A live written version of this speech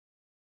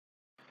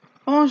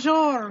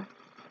Bonjour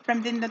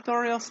from the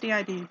notorious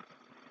D.I.D.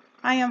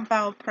 I am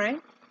Valpray,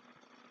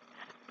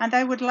 and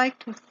I would like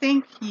to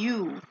thank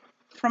you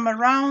from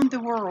around the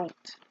world.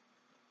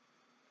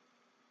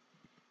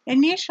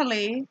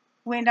 Initially,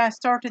 when I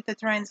started the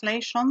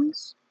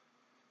translations,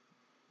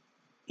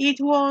 it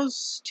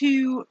was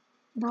to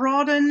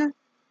broaden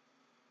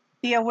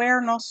the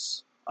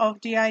awareness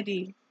of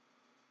D.I.D.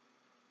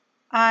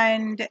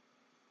 and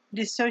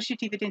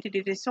dissociative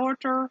identity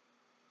disorder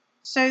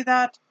so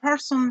that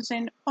persons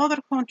in other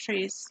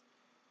countries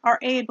are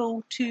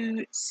able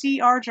to see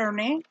our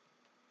journey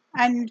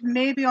and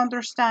maybe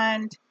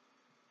understand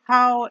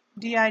how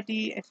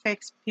D.I.D.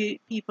 affects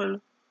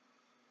people.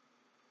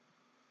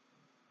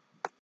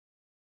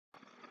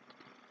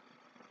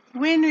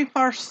 When we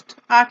first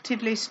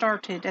actively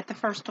started at the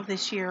first of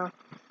this year,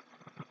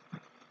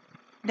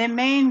 the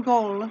main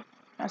goal,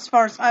 as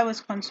far as I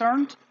was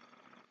concerned,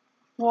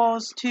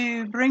 was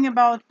to bring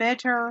about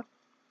better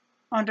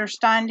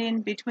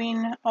understanding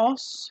between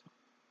us,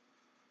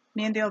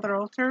 me and the other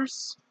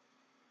authors,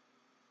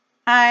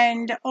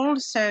 and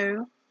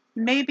also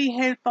maybe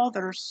help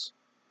others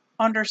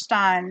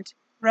understand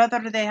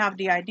whether they have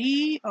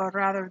D.I.D. or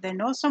rather they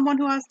know someone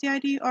who has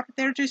D.I.D. or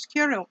they're just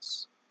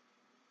curious.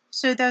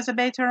 So there's a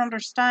better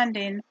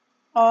understanding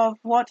of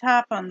what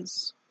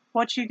happens,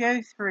 what you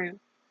go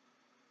through.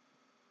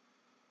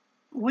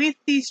 With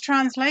these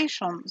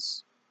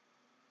translations,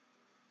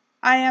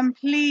 I am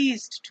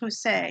pleased to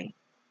say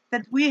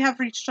that we have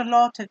reached a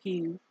lot of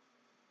you,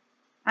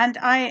 and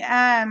I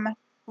am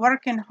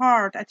working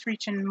hard at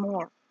reaching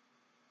more.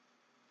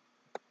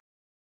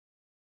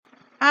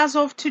 As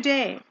of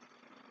today,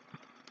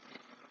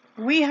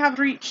 we have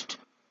reached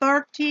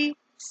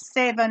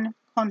 37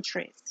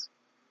 countries.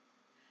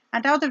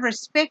 And out of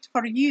respect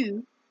for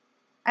you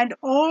and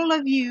all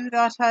of you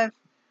that have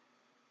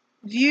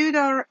viewed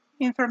our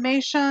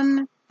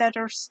information, that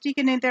are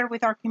sticking in there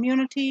with our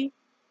community,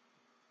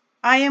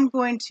 I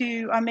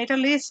made a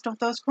list of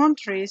those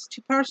countries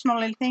to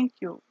personally thank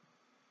you.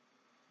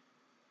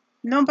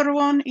 Number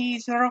 1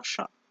 is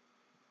Russia.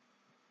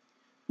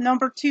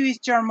 Number 2 is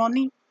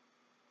Germany.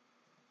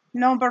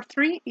 Number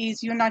 3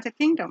 is United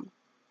Kingdom.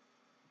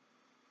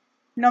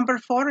 Number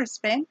 4 is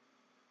Spain.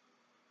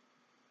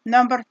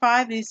 Number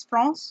 5 is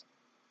France.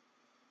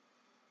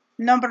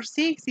 Number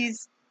 6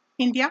 is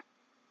India.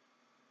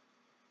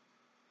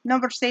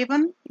 Number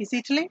 7 is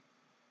Italy.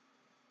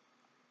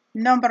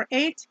 Number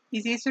 8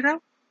 is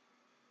Israel.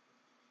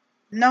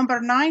 Number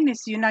 9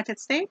 is United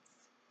States.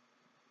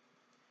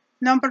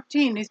 Number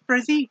 10 is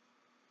Brazil.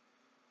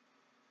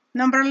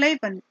 Number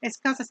 11 is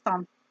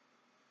Kazakhstan.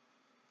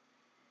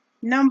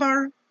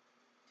 Number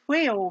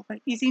 12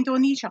 is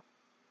Indonesia.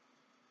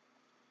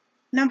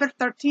 Number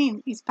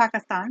 13 is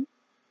Pakistan.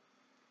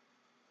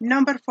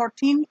 Number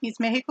 14 is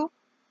Mexico.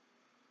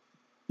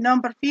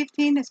 Number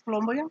 15 is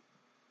Colombia.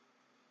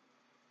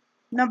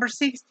 Number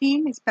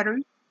 16 is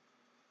Peru.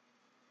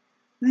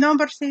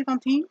 Number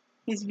 17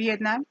 is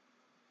Vietnam.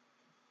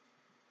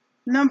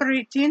 Number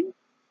 18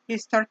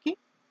 is Turkey.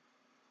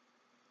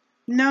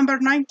 Number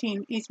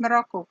 19 is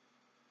Morocco.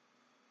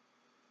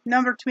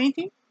 Number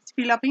 20 is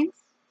Philippines.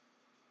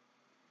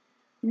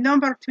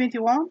 Number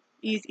 21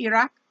 is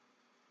Iraq.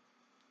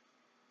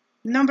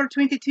 Number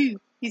 22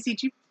 is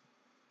Egypt.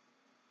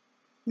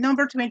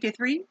 Number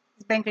 23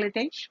 is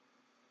Bangladesh.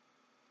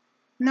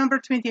 Number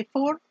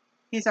 24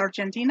 is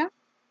Argentina.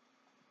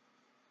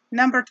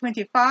 Number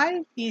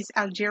 25 is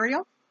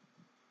Algeria.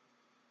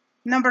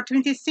 Number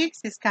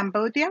 26 is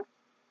Cambodia.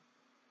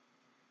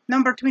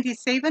 Number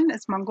 27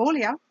 is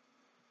Mongolia.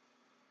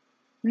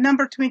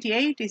 Number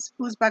 28 is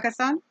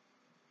Uzbekistan.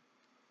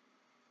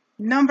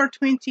 Number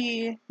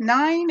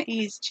 29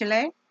 is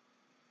Chile.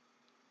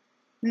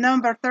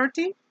 Number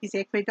 30 is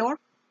Ecuador.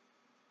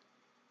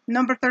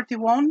 Number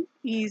 31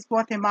 is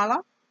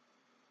Guatemala.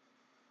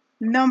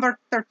 Number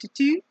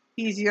 32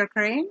 is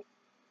Ukraine.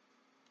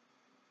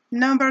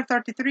 Number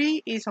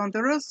 33 is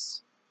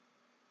Honduras.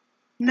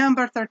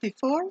 Number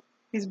 34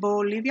 is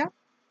Bolivia.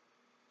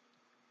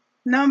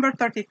 Number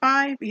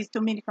 35 is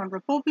Dominican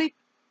Republic.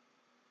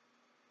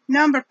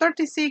 Number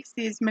 36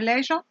 is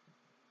Malaysia.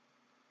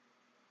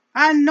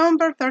 And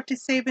number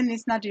 37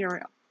 is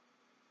Nigeria.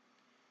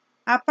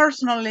 I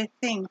personally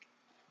think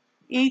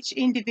each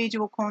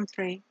individual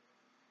country,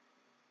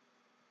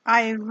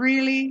 I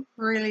really,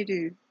 really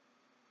do.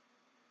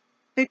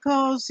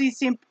 Because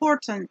it's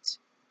important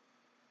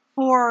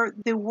for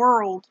the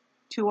world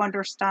to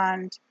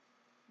understand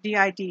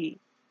D.I.D.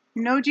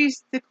 Not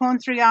just the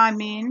country I'm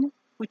in,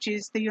 which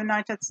is the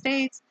United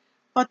States,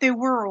 but the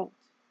world.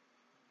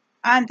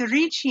 And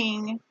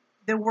reaching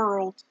the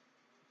world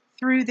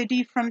through the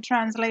different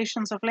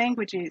translations of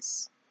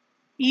languages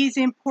is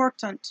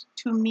important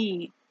to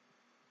me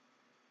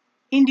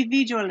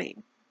individually.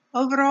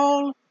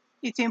 Overall,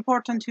 it's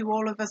important to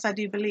all of us, I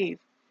do believe.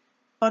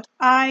 But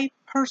I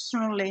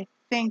personally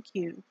thank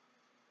you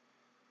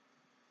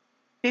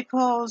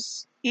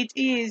because it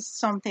is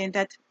something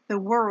that the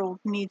world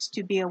needs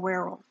to be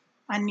aware of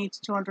and needs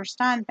to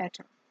understand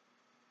better.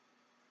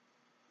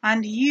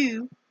 And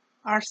you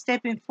are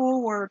stepping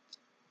forward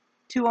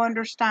to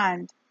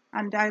understand,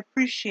 and I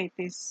appreciate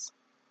this.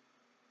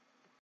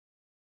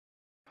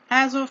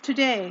 As of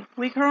today,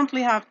 we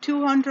currently have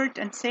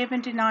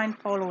 279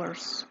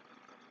 followers.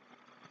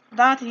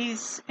 That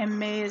is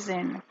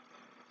amazing.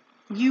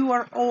 You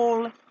are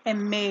all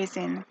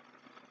amazing.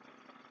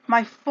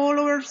 My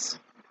followers,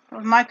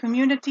 my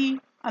community,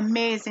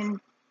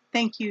 amazing.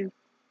 Thank you.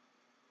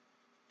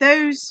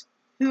 Those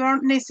who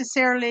aren't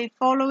necessarily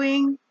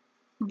following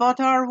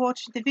but are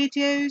watching the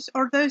videos,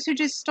 or those who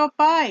just stop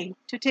by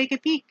to take a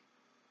peek,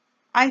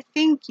 I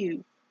thank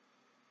you,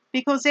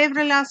 because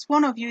every last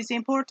one of you is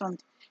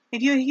important.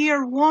 If you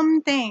hear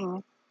one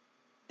thing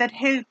that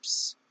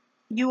helps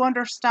you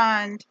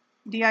understand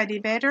D.I.D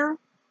better,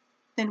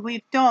 then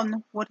we've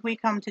done what we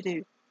come to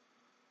do.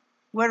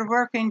 We're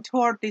working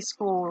toward this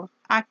goal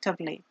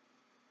actively.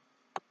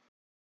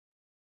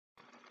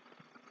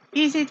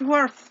 Is it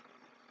worth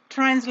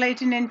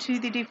translating into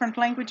the different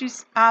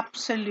languages?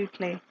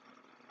 Absolutely.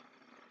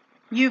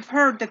 You've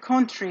heard the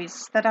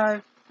countries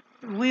that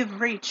we've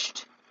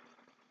reached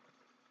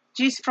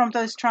just from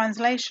those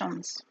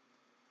translations.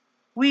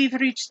 We've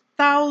reached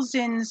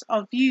thousands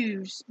of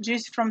views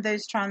just from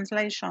those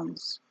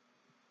translations.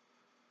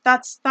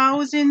 That's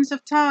thousands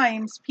of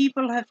times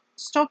people have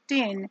stopped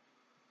in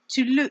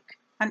to look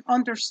and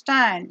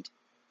understand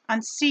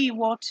and see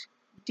what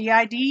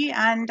D.I.D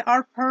and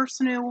our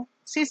personal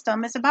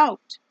system is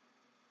about.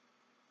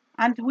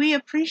 And we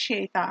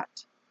appreciate that.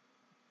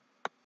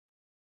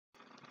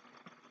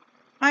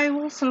 I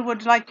also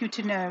would like you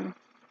to know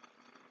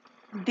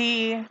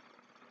the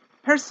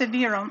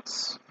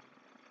perseverance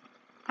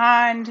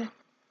and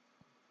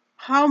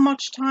how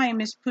much time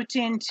is put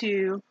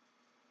into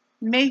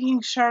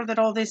making sure that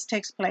all this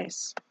takes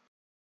place.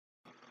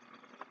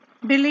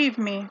 Believe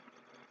me,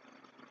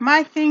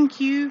 my thank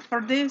you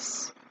for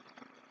this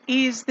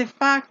is the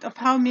fact of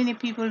how many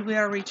people we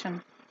are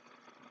reaching,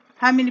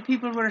 how many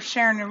people we're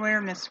sharing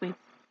awareness with.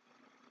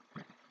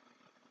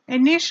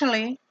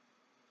 Initially,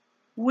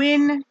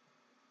 when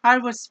I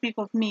will speak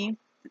of me,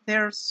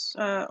 there's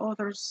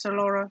others,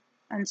 Laura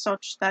and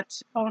such,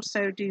 that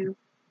also do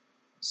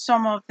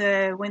some of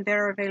the, when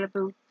they're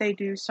available, they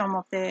do some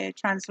of the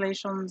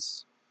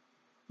translations.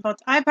 But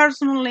I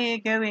personally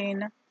go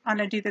in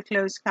and I do the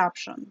closed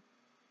caption.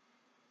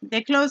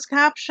 The closed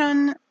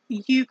caption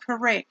you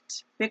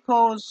correct,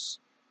 because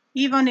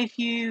even if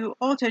you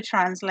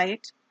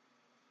auto-translate,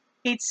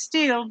 it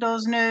still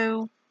does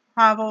not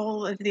have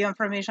all of the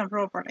information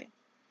properly.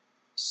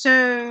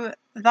 So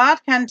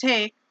that can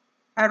take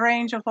a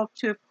range of up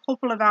to a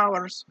couple of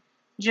hours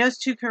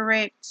just to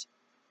correct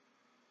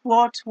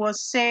what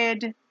was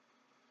said,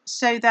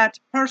 so that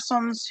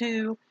persons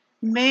who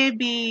may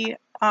be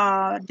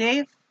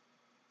deaf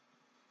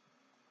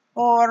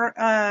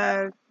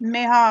or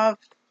may have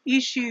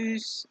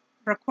issues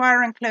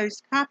requiring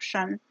closed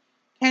caption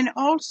can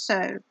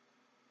also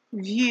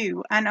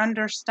view and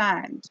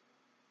understand.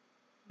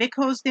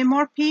 Because the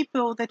more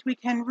people that we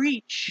can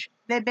reach,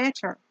 the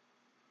better.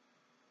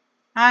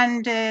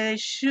 And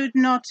should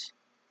not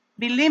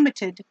be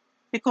limited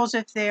because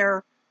of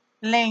their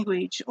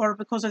language or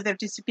because of their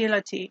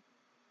disability.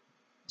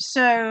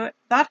 So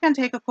that can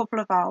take a couple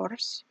of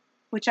hours,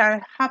 which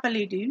I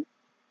happily do.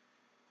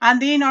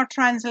 And then our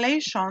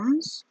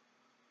translations,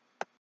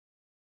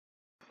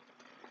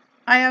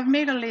 I have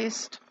made a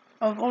list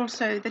of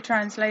also the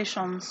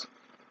translations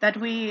that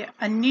we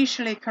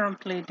initially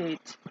currently did,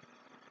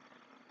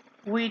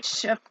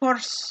 which of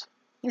course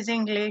is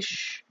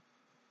English,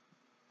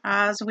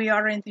 as we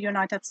are in the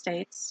United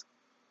States,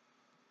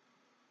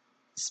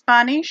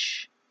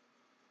 Spanish,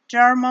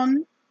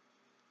 German,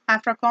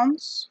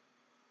 Afrikaans,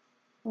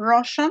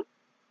 Russian,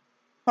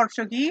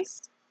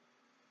 Portuguese,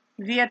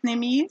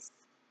 Vietnamese,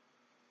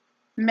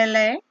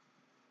 Malay,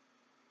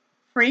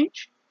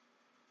 French,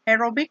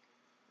 Arabic,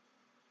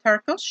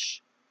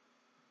 Turkish,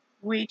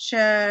 which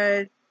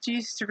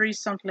just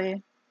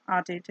recently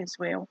added as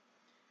well,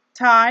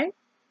 Thai,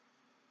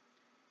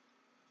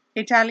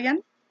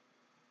 Italian,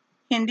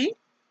 Hindi,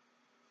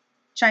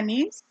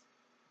 Chinese,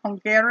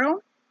 Hungarian,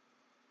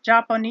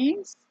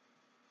 Japanese,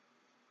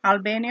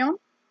 Albanian,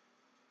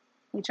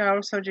 which I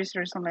also just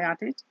recently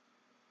added,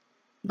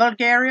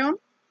 Bulgarian,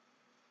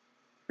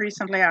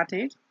 recently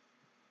added,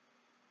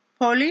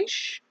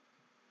 Polish,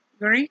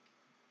 Greek,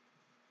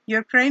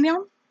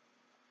 Ukrainian,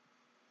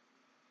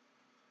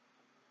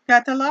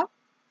 Catalan,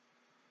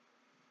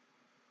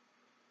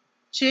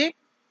 Czech,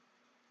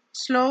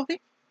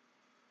 Slovak,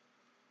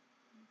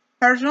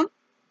 Persian,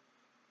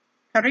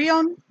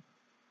 Korean,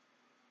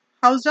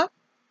 Hausa,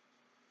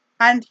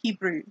 and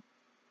Hebrew.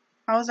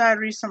 Hausa I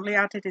recently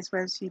added as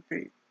well as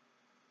Hebrew.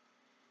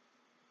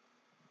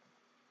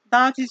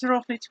 That is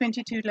roughly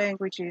 22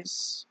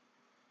 languages.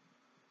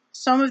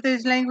 Some of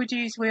those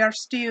languages we are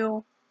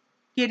still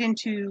getting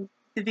to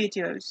the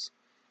videos.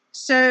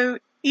 So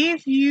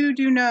if you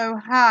do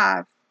not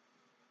have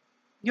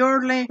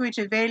your language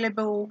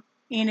available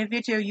in a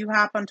video you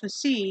happen to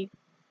see,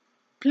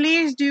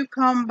 please do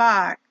come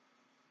back,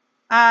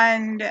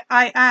 and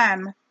I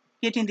am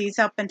getting these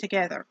up and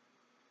together.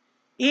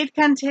 It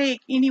can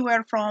take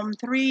anywhere from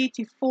 3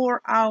 to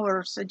 4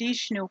 hours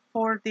additional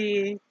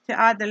to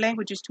add the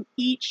languages to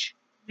each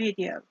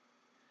video.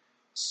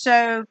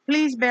 So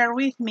please bear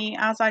with me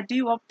as I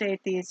do update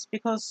this,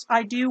 because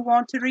I do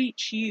want to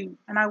reach you,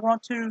 and I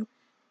want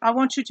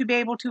you to be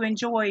able to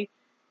enjoy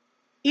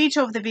each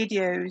of the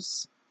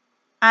videos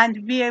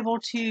and be able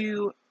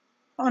to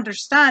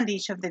understand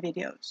each of the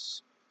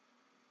videos.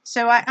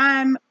 So I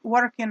am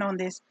working on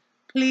this.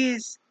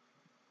 Please,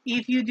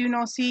 if you do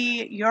not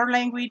see your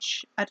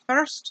language at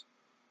first,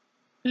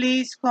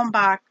 please come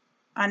back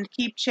and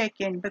keep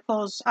checking,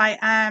 because I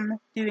am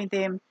doing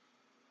them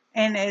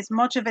in as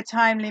much of a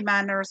timely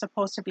manner as I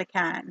possibly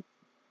can.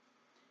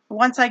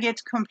 Once I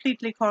get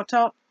completely caught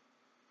up,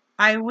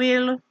 I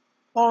will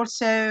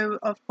also,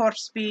 of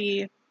course,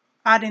 be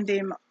adding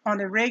them on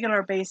a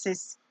regular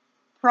basis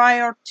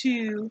prior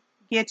to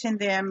getting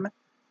them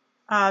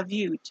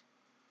viewed,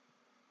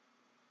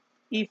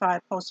 if I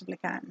possibly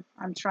can.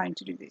 I'm trying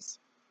to do this.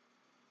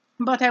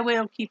 But I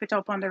will keep it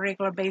up on a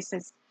regular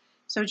basis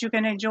so that you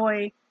can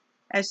enjoy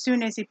as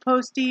soon as it's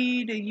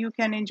posted, you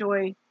can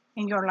enjoy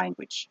in your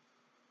language.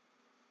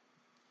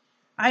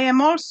 I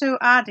am also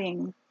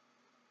adding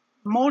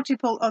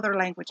multiple other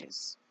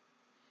languages.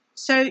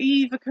 So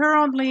if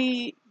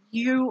currently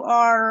you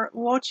are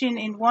watching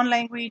in one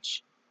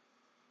language,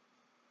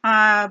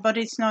 but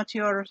it's not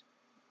your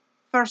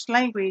first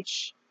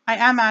language, I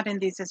am adding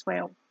this as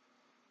well.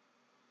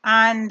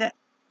 And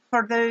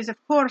for those, of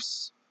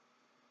course,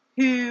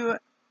 who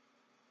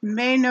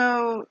may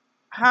not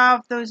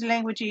have those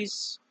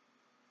languages,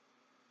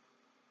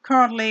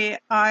 currently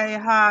I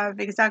have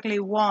exactly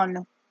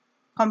one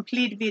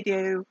complete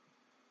video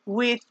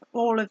with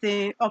all of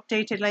the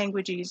updated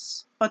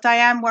languages, but I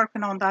am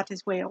working on that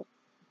as well.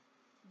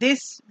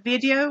 This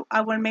video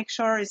I will make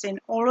sure is in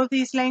all of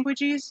these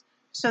languages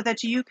so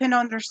that you can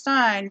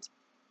understand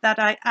that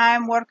I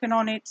am working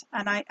on it,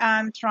 and I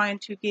am trying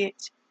to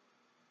get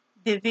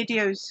the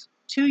videos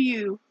to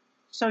you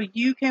so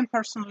you can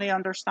personally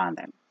understand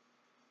them.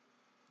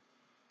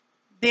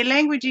 The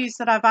languages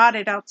that I've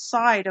added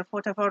outside of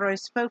what I've already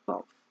spoke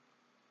of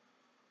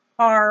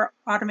are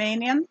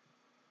Armenian,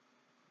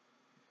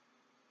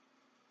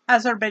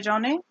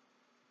 Azerbaijani,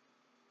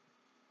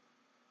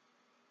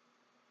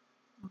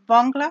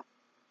 Bangla,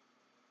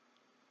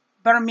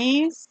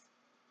 Burmese,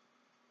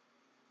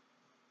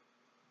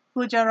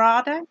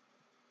 Gujaratis,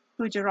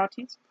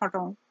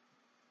 pardon.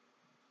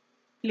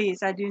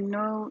 Please, I do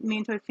not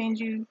mean to offend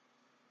you.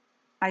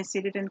 I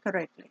said it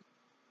incorrectly.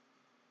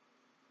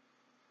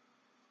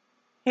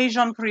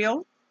 Haitian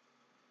Creole,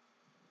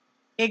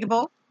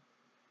 Igbo,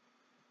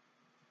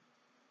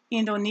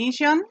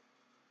 Indonesian,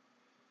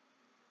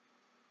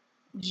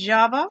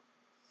 Java.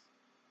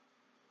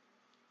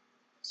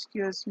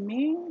 Excuse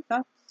me,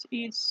 that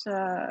is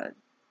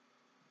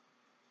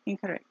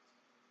incorrect.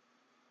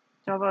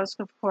 Java is,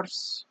 of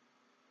course,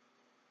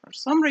 for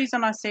some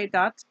reason I say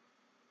that,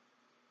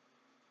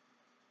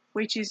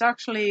 which is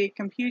actually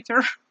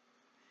computer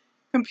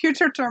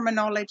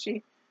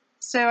terminology.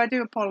 So I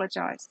do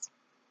apologize.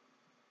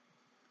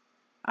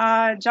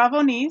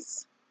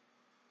 Javanese,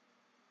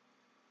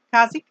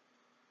 Kazakh,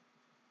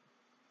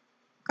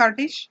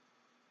 Kurdish,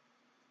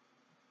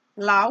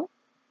 Lao,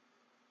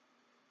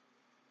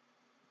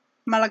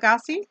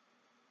 Malagasy,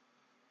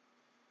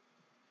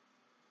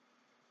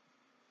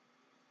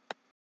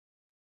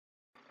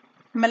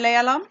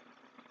 Malayalam,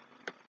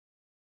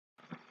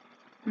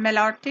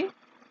 Melayti,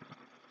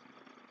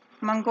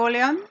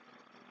 Mongolian,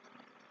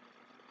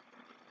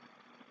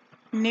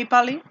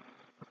 Nepali,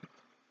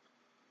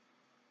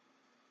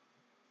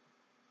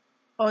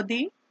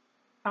 Odia,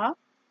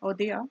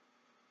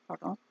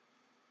 pardon,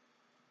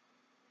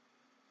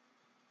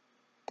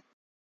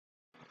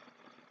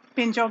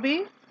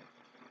 Punjabi,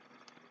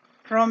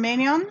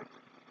 Romanian,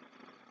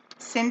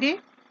 Sindhi,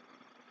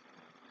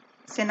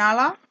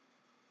 Sinhala,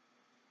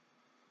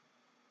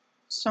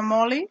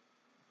 Somali,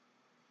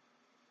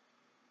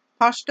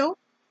 Pashto,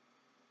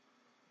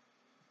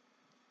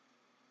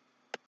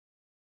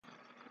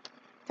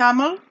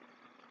 Tamil,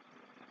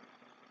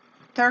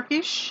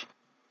 Turkish,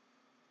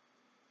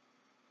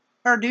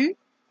 Urdu,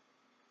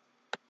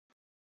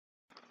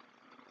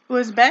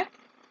 Uzbek,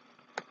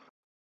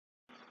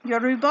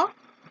 Yoruba,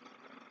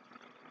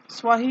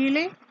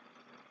 Swahili,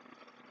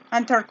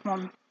 and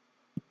Turkmen.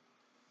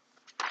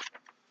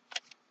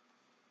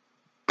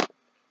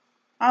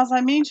 As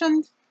I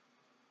mentioned,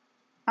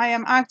 I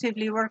am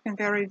actively working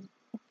very,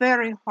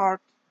 very hard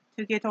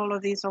to get all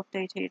of these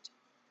updated,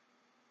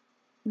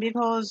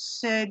 because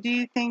do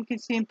you think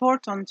it's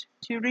important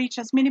to reach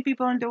as many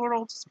people in the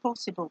world as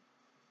possible?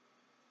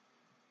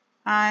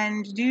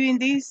 And doing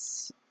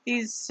this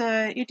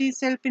it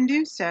is helping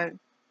do so.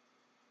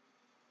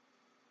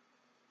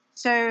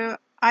 So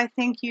I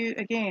thank you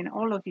again,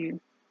 all of you,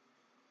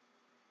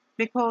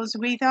 because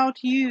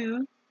without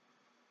you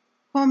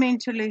coming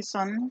to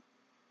listen,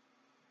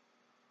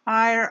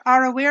 our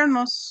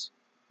awareness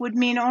would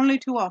mean only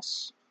to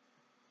us.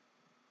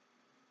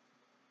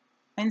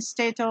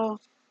 Instead of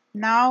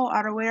now,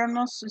 our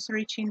awareness is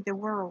reaching the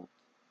world.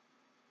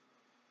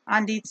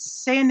 and it's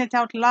saying it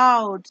out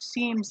loud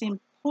seems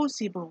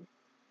impossible.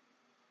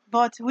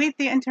 But with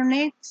the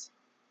internet,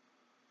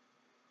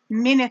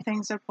 many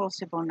things are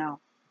possible now.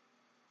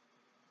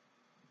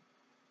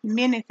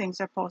 Many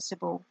things are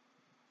possible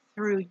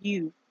through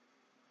you,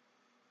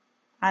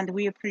 and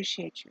we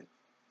appreciate you.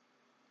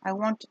 I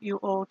want you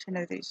all to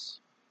know this.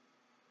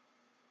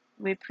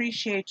 We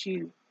appreciate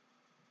you,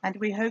 and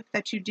we hope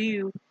that you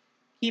do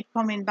keep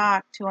coming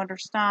back to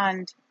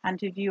understand and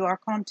to view our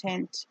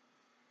content.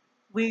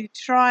 We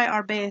try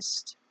our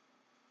best,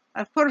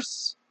 of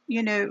course,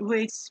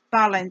 with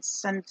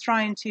balance and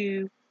trying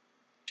to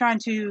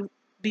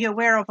be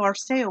aware of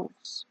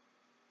ourselves.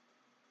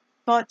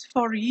 But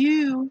for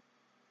you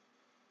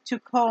to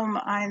come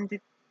and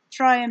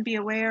try and be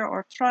aware,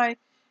 or try,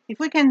 if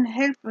we can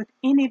help with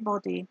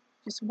anybody,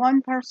 just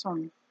one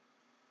person,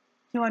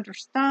 to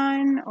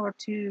understand or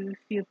to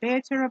feel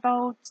better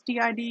about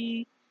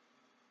D.I.D,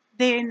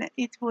 then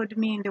it would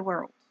mean the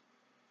world.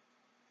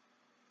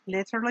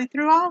 Literally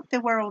throughout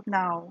the world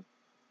now,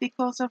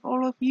 because of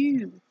all of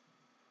you.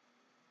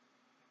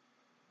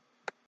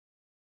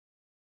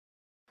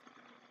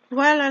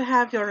 While I'll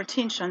have your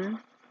attention,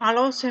 I'll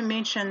also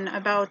mention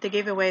about the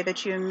giveaway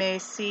that you may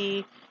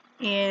see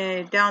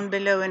down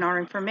below in our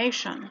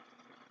information.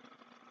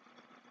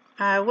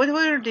 What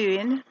we're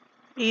doing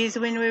is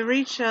when we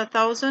reach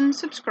 1,000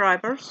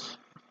 subscribers,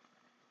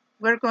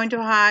 we're going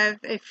to have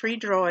a free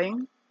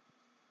drawing.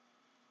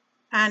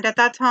 And at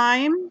that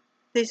time,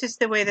 this is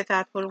the way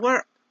that will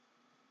work.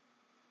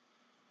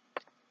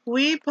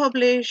 We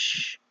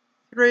publish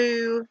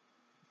through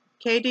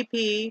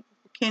KDP,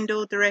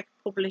 Kindle Direct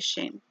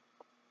Publishing.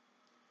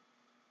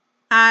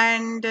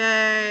 And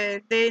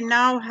they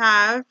now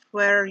have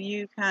where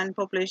you can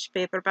publish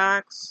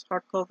paperbacks,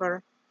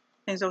 hardcover,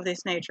 things of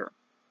this nature.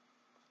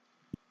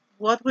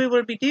 What we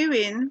will be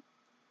doing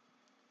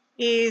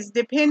is,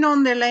 depending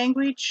on the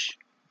language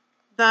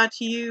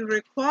that you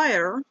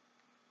require,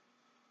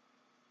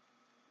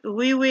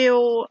 we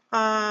will,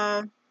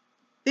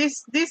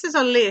 this is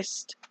a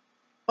list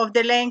of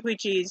the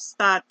languages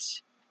that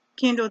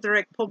Kindle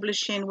Direct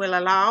Publishing will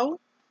allow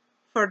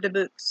for the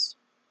books.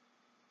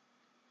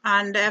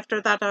 And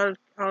after that,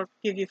 I'll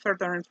give you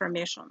further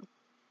information.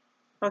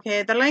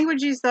 Okay, the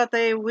languages that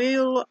they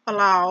will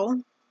allow,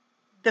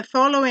 the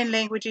following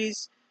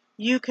languages.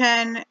 You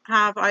can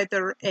have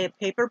either a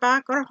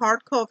paperback or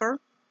hardcover.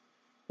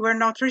 We're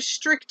not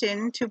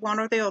restricting to one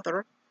or the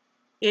other.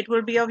 It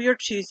will be of your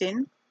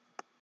choosing.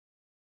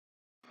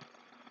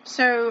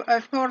 So,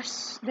 of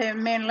course, the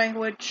main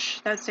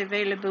language that's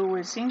available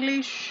is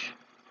English.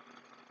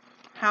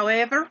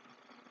 However,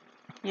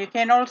 you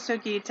can also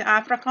get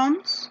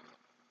Afrikaans.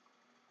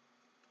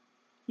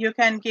 You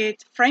can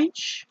get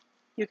French.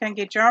 You can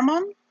get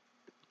German.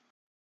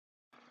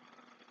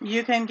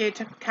 You can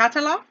get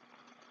Catalan.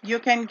 You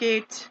can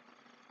get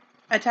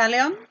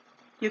Italian.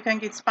 You can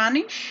get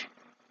Spanish.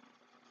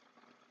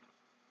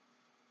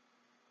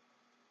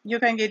 You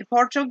can get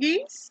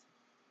Portuguese.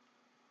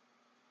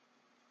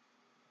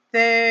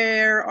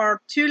 There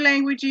are 2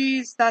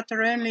 languages that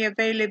are only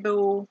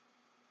available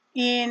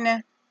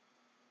in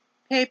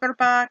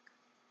paperback,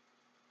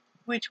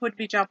 which would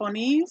be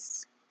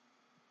Japanese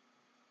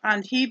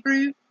and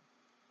Hebrew.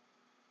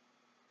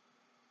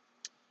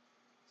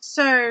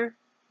 So,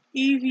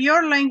 if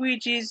your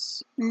language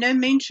is not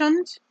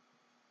mentioned,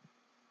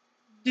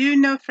 do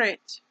not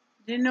fret,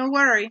 do not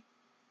worry,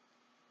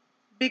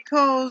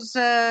 because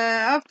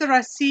after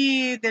I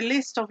see the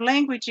list of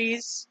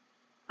languages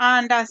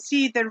and I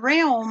see the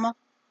realm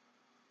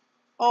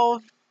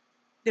of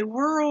the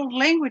world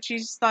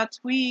languages that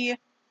we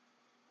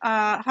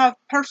have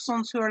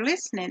persons who are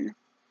listening,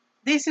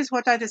 this is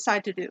what I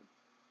decide to do.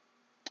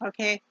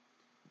 Okay,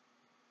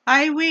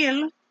 I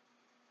will,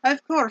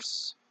 of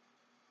course,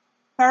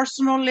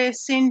 personally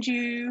send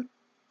you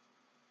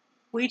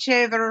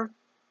whichever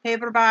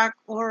paperback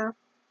or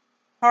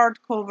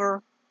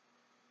hardcover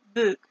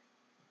book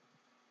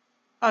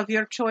of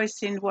your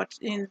choice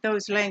in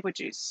those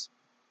languages.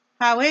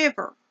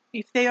 However,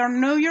 if they are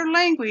know your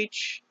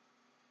language,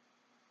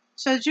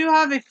 so you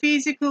have a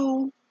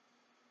physical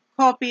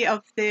copy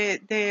of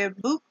the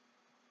book,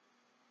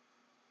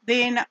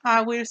 then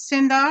I will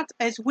send that,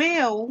 as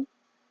well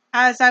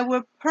as I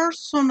will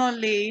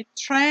personally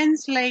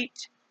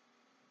translate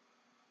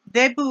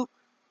the book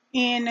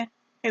in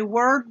a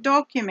Word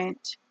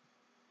document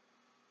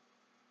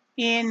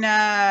in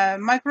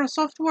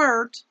Microsoft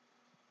Word,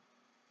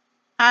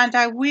 and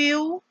I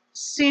will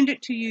send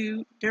it to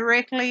you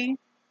directly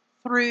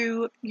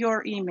through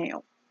your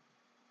email,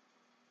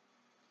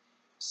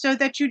 so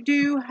that you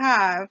do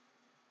have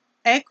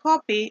a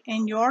copy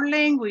in your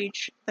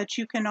language that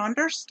you can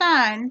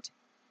understand,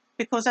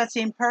 because that's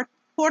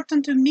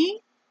important to me,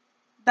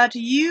 that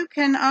you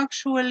can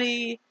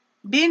actually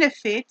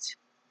benefit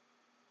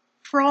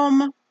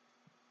from.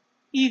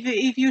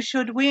 If you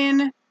should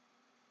win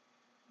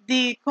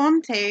the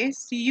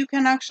contest, you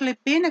can actually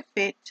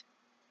benefit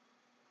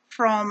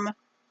from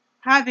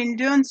having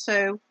done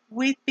so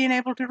with being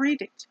able to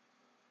read it,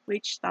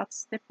 which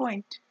that's the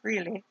point,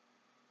 really.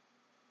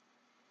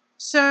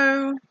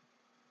 So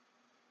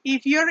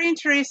if you're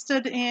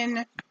interested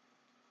in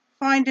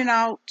finding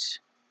out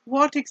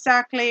what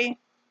exactly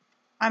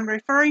I'm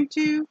referring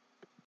to,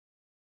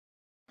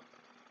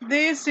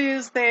 this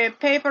is the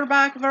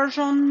paperback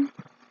version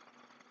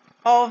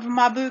of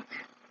my book,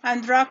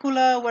 And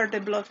Dracula Where the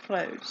Blood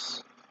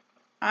Flows.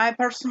 I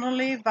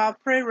personally,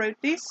 Valpray, wrote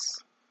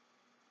this,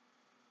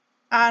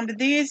 and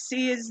this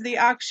is the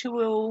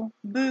actual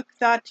book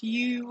that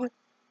you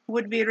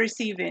would be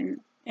receiving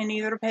in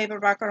either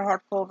paperback or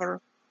hardcover,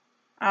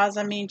 as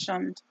I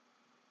mentioned.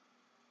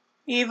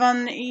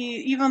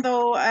 Even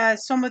though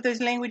some of those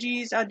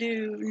languages I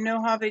do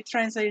not have it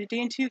translated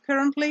into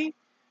currently,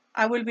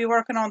 I will be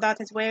working on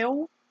that as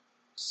well,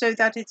 so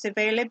that it's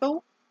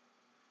available.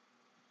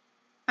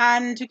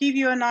 And to give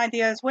you an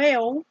idea as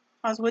well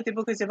as what the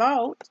book is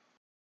about,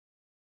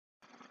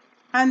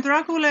 And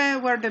Dracula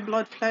Where the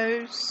Blood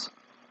Flows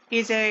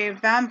is a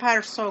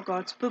vampire saga.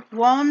 It's book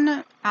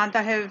 1, and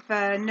I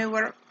have not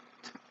worked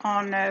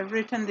on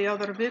written the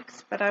other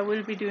books, but I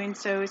will be doing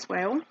so as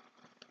well.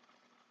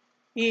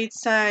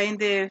 It's in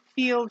the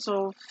fields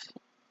of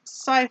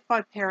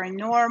sci-fi,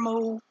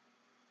 paranormal,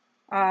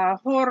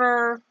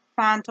 horror,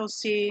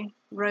 fantasy,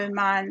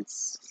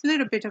 romance, a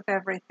little bit of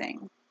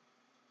everything.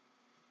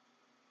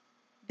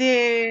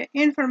 The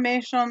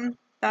information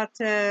that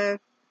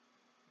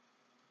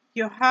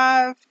you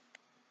have,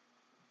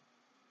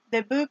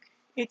 the book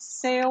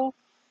itself,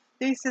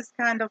 this is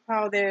kind of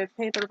how the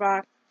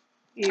paperback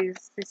is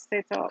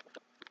set up.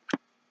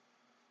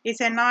 It's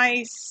a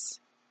nice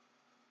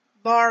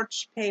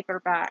large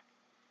paperback,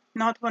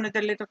 not one of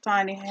the little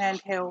tiny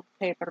handheld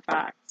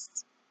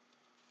paperbacks.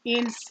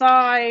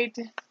 Inside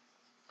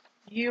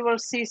you will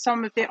see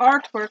some of the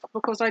artwork,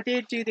 because I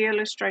did do the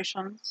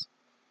illustrations.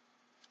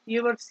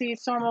 You will see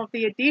some of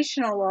the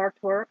additional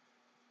artwork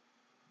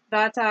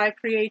that I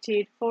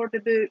created for the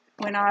book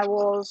when I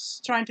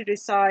was trying to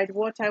decide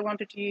what I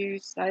wanted to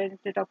use. I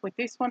ended up with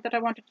this one that I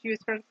wanted to use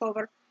for the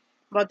cover,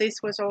 but this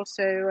was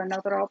also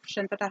another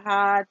option that I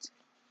had.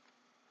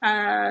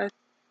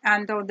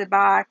 And on the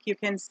back you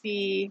can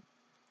see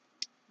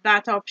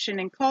that option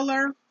in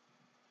color.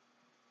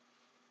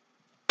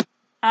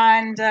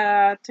 And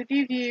to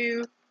give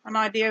you an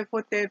idea of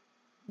what the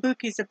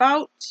book is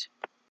about,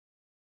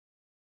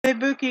 the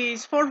book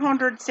is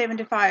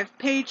 475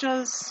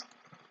 pages,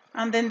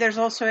 and then there's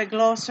also a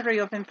glossary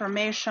of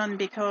information,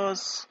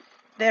 because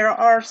there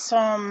are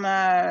some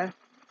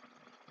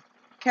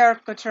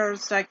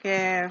caricatures like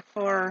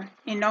for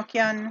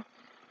Enochian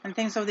and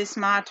things of this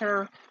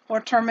matter, or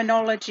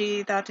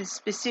terminology that is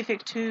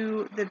specific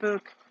to the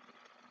book.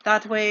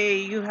 That way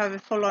you have a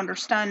full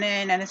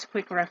understanding, and it's a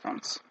quick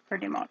reference,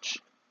 pretty much.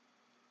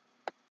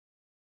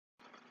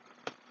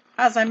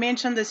 As I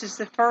mentioned, this is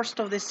the first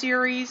of the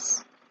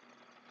series.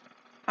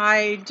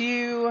 I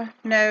do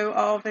know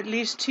of at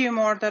least 2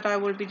 more that I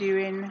will be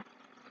doing.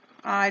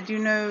 I do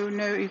not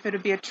know if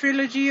it'll be a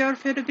trilogy or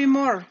if it'll be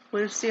more.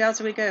 We'll see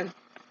as we go.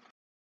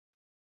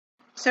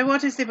 So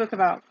what is the book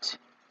about?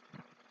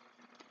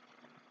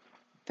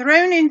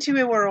 Thrown into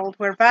a world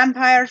where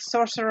vampires,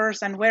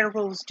 sorcerers, and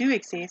werewolves do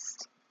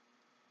exist,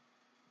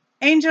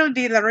 Angel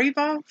de la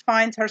Riva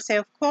finds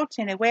herself caught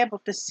in a web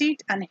of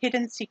deceit and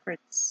hidden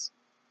secrets.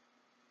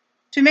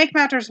 To make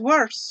matters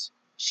worse,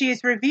 she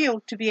is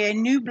revealed to be a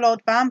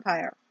new-blood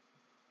vampire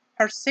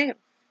herself,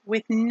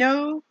 with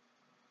no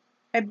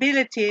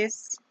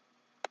abilities.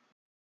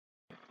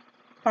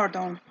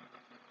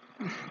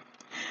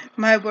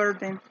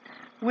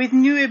 With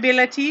new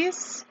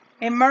abilities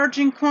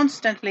emerging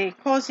constantly,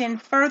 causing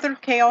further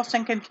chaos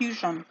and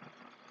confusion.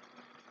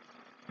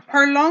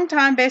 Her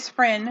longtime best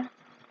friend,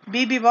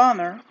 Bibi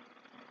Bonner,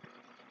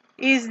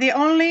 is the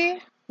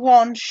only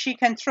one she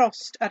can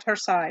trust at her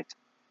side.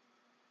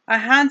 A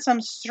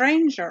handsome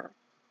stranger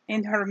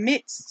in her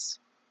midst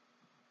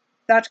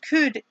that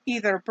could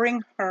either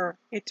bring her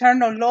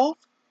eternal love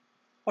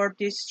or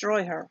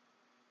destroy her.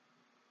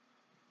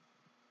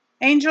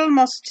 Angel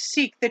must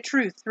seek the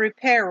truth through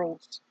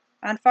perils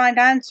and find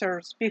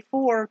answers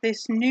before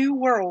this new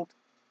world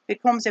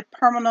becomes a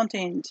permanent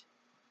end.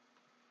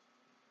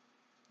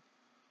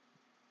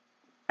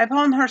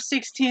 Upon her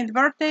 16th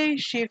birthday,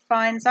 she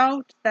finds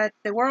out that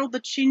the world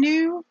that she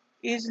knew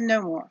is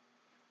no more.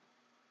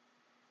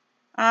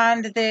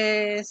 And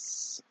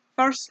this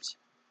first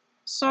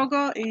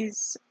saga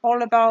is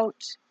all about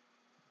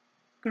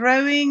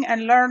growing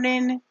and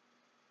learning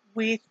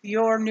with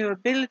your new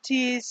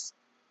abilities,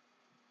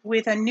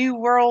 with a new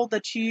world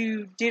that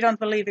you didn't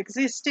believe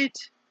existed,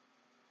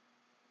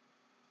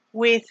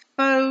 with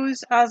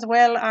foes as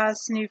well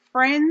as new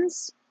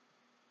friends.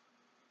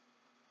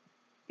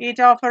 It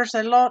offers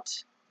a lot.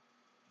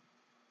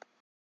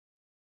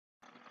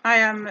 I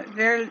am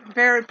very,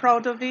 very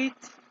proud of it,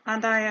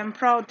 and I am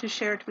proud to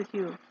share it with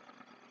you.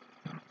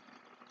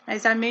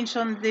 As I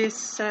mentioned,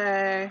 this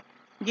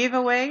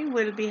giveaway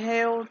will be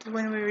held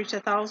when we reach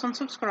 1,000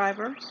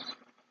 subscribers.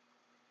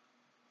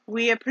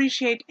 We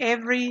appreciate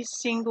every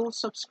single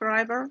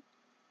subscriber,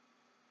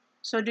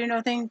 so do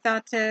not think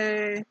that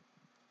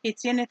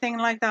it's anything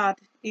like that.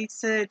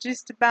 It's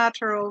just a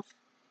matter of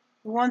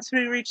once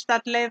we reach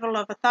that level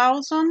of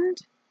 1,000,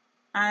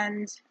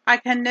 and I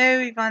can now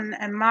even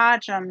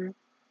imagine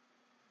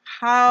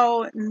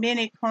how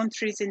many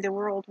countries in the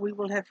world we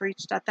will have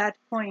reached at that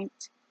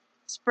point,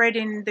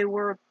 spreading the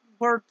word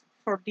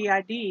for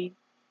D.I.D.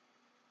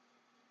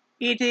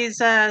 It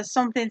is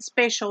something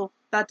special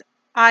that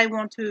I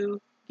want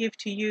to give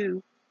to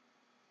you.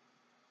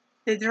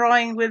 The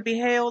drawing will be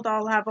held.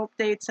 I'll have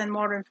updates and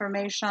more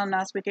information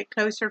as we get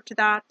closer to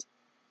that.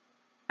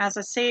 As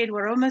I said,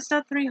 we're almost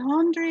at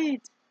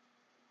 300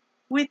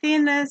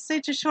 within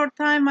such a short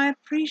time. I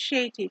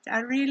appreciate it. I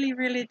really,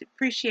 really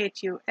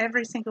appreciate you,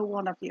 every single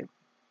one of you.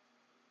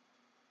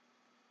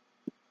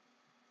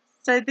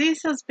 So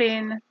this has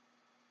been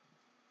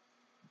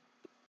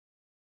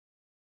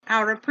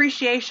our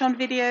appreciation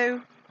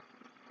video,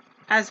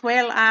 as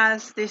well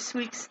as this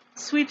week's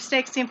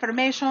sweepstakes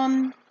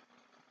information.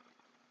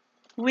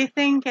 We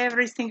thank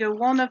every single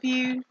one of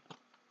you.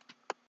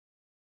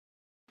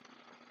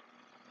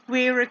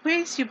 We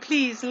request you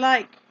please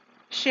like,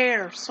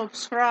 share,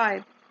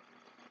 subscribe,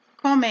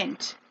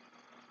 comment.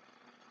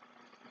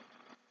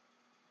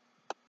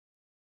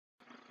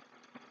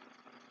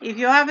 If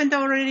you haven't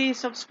already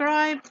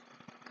subscribed,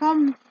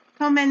 come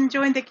and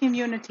join the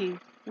community.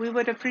 We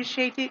would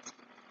appreciate it.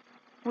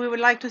 We would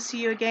like to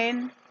see you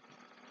again.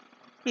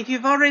 If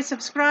you've already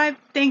subscribed,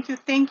 thank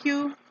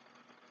you.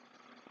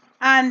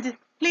 And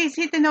please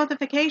hit the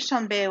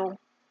notification bell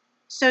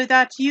so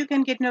that you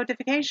can get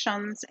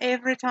notifications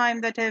every time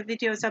that a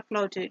video is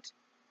uploaded,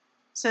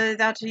 so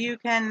that you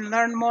can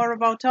learn more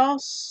about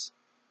us,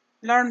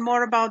 learn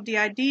more about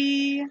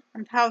D.I.D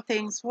and how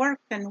things work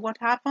and what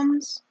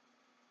happens.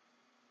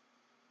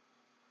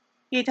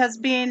 It has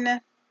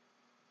been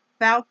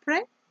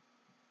Valpray,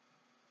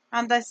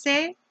 and I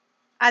say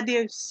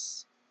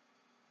adios.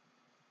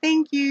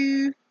 Thank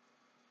you.